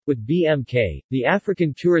With BMK, the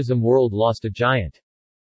African tourism world lost a giant.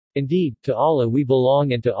 Indeed, to Allah we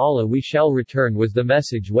belong and to Allah we shall return was the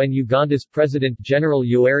message when Uganda's President General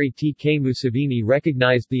Yoweri T.K. Museveni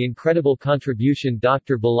recognized the incredible contribution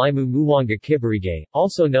Dr. Balimu Muwanga Kibirige,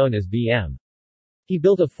 also known as BM. He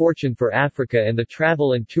built a fortune for Africa and the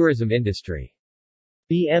travel and tourism industry.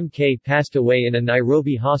 BMK passed away in a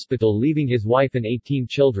Nairobi hospital leaving his wife and 18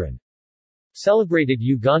 children. Celebrated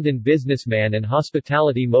Ugandan businessman and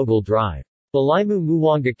hospitality mogul Drive. Balimu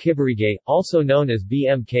Muwanga Kibirige, also known as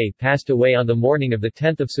BMK, passed away on the morning of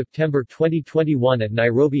 10 September 2021 at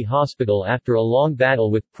Nairobi Hospital after a long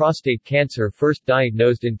battle with prostate cancer first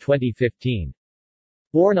diagnosed in 2015.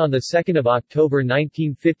 Born on 2 October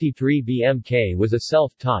 1953, BMK was a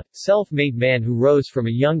self-taught, self-made man who rose from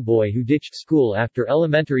a young boy who ditched school after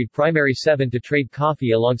elementary primary 7 to trade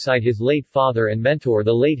coffee alongside his late father and mentor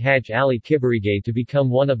the late Haj Ali Kibirige to become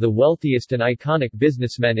one of the wealthiest and iconic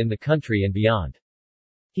businessmen in the country and beyond.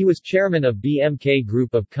 He was chairman of BMK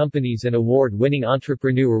Group of Companies and award-winning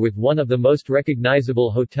entrepreneur with one of the most recognizable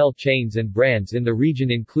hotel chains and brands in the region,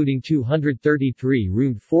 including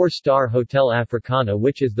 233-roomed 4-star Hotel Africana,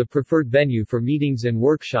 which is the preferred venue for meetings and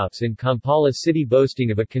workshops in Kampala City,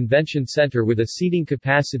 boasting of a convention center with a seating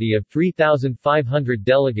capacity of 3,500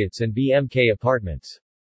 delegates and BMK apartments.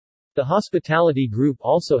 The hospitality group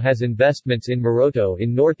also has investments in Moroto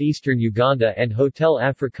in northeastern Uganda and Hotel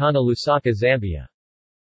Africana Lusaka, Zambia.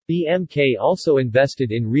 BMK also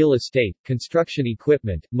invested in real estate, construction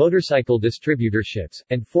equipment, motorcycle distributorships,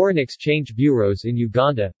 and foreign exchange bureaus in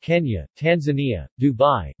Uganda, Kenya, Tanzania,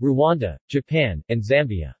 Dubai, Rwanda, Japan, and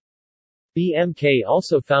Zambia. BMK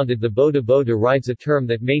also founded the Boda Boda Rides, a term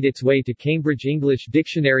that made its way to Cambridge English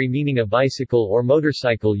Dictionary meaning a bicycle or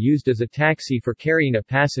motorcycle used as a taxi for carrying a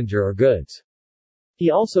passenger or goods. He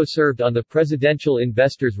also served on the Presidential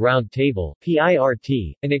Investors Round Table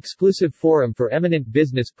 (PIRT), an exclusive forum for eminent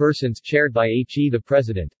business persons chaired by H.E. the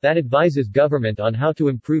President, that advises government on how to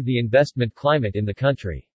improve the investment climate in the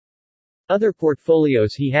country. Other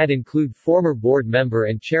portfolios he had include former board member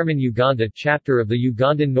and chairman Uganda chapter of the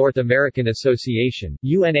Ugandan North American Association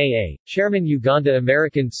 (UNAA), chairman Uganda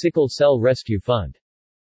American Sickle Cell Rescue Fund.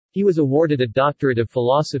 He was awarded a doctorate of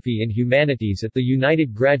philosophy in humanities at the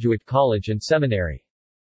United Graduate College and Seminary.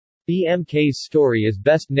 BMK's story is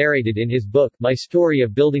best narrated in his book, My Story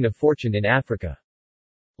of Building a Fortune in Africa.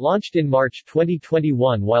 Launched in March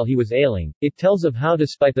 2021 while he was ailing, it tells of how,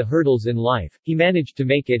 despite the hurdles in life, he managed to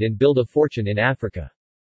make it and build a fortune in Africa.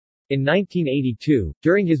 In 1982,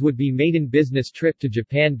 during his would-be maiden business trip to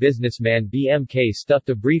Japan, businessman BMK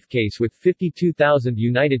stuffed a briefcase with $52,000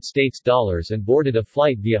 United States dollars and boarded a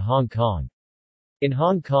flight via Hong Kong. In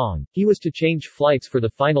Hong Kong, he was to change flights for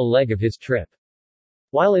the final leg of his trip.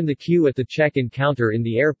 While in the queue at the check-in counter in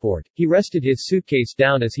the airport, he rested his suitcase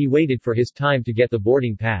down as he waited for his time to get the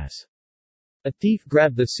boarding pass. A thief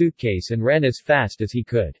grabbed the suitcase and ran as fast as he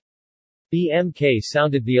could. BMK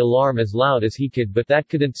sounded the alarm as loud as he could, but that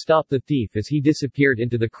couldn't stop the thief as he disappeared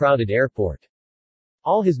into the crowded airport.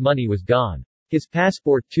 All his money was gone. His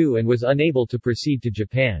passport too, and was unable to proceed to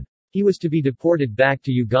Japan. He was to be deported back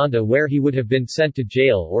to Uganda, where he would have been sent to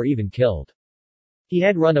jail or even killed. He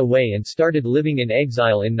had run away and started living in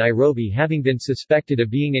exile in Nairobi, having been suspected of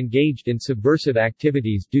being engaged in subversive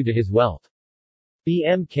activities due to his wealth.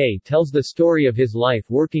 BMK tells the story of his life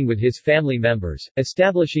working with his family members,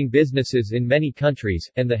 establishing businesses in many countries,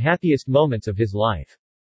 and the happiest moments of his life.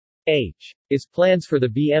 His plans for the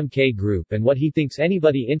BMK Group and what he thinks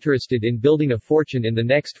anybody interested in building a fortune in the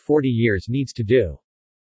next 40 years needs to do.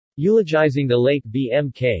 Eulogizing the late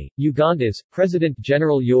BMK, Uganda's President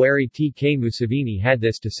General Yoweri T.K. Museveni had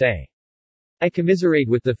this to say. I commiserate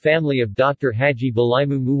with the family of Dr. Haji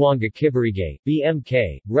Balimu Muwanga Kibirige,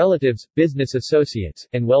 BMK, relatives, business associates,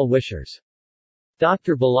 and well-wishers.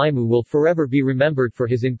 Dr. Balimu will forever be remembered for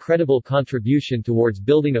his incredible contribution towards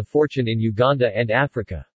building a fortune in Uganda and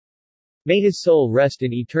Africa. May his soul rest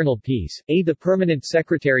in eternal peace. The Permanent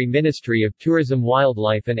Secretary, Ministry of Tourism,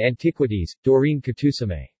 Wildlife and Antiquities, Doreen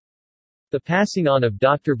Katusame. The passing on of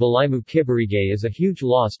Dr. Balimu Kibirige is a huge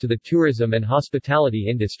loss to the tourism and hospitality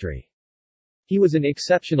industry. He was an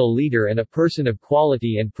exceptional leader and a person of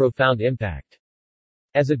quality and profound impact.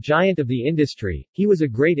 As a giant of the industry, he was a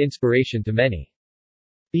great inspiration to many.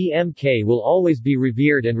 BMK will always be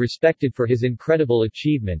revered and respected for his incredible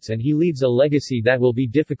achievements, and he leaves a legacy that will be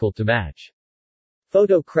difficult to match.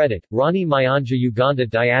 Photo credit, Ronnie Mayanja, Uganda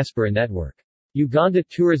Diaspora Network. Uganda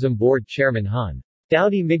Tourism Board Chairman Hon.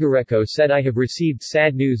 Daudi Migareko said, I have received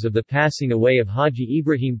sad news of the passing away of Haji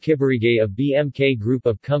Ibrahim Kibirige of BMK Group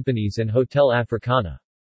of Companies and Hotel Africana.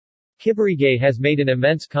 Kibarige has made an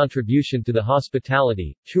immense contribution to the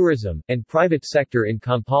hospitality, tourism, and private sector in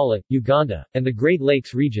Kampala, Uganda, and the Great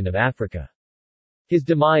Lakes region of Africa. His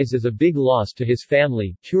demise is a big loss to his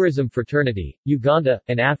family, tourism fraternity, Uganda,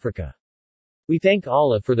 and Africa. We thank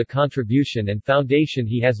Allah for the contribution and foundation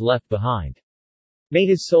he has left behind. May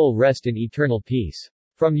his soul rest in eternal peace.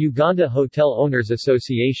 From Uganda Hotel Owners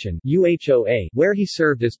Association UHOA, where he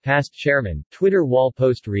served as past chairman, Twitter wall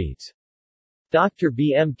post reads, Dr.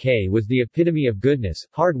 BMK was the epitome of goodness,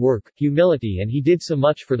 hard work, humility, and he did so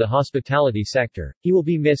much for the hospitality sector. He will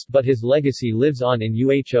be missed, but his legacy lives on in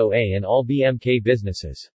UHOA and all BMK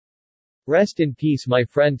businesses. Rest in peace my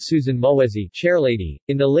friend Susan Moezi, chairlady.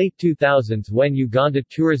 In the late 2000s, when Uganda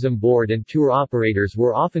Tourism Board and tour operators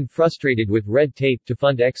were often frustrated with red tape to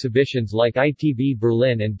fund exhibitions like ITB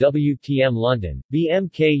Berlin and WTM London,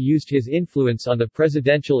 BMK used his influence on the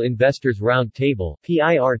Presidential Investors Round Table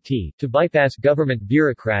 (PIRT) to bypass government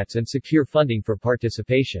bureaucrats and secure funding for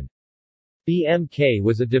participation. BMK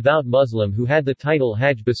was a devout Muslim who had the title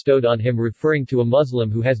Hajj bestowed on him, referring to a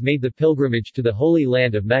Muslim who has made the pilgrimage to the Holy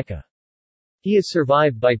Land of Mecca. He is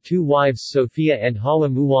survived by 2 wives Sophia and Hawa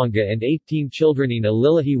Muwanga and 18 children. Ina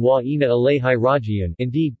lillahi wa ina alayhi rajiun.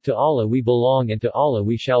 Indeed, to Allah we belong and to Allah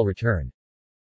we shall return.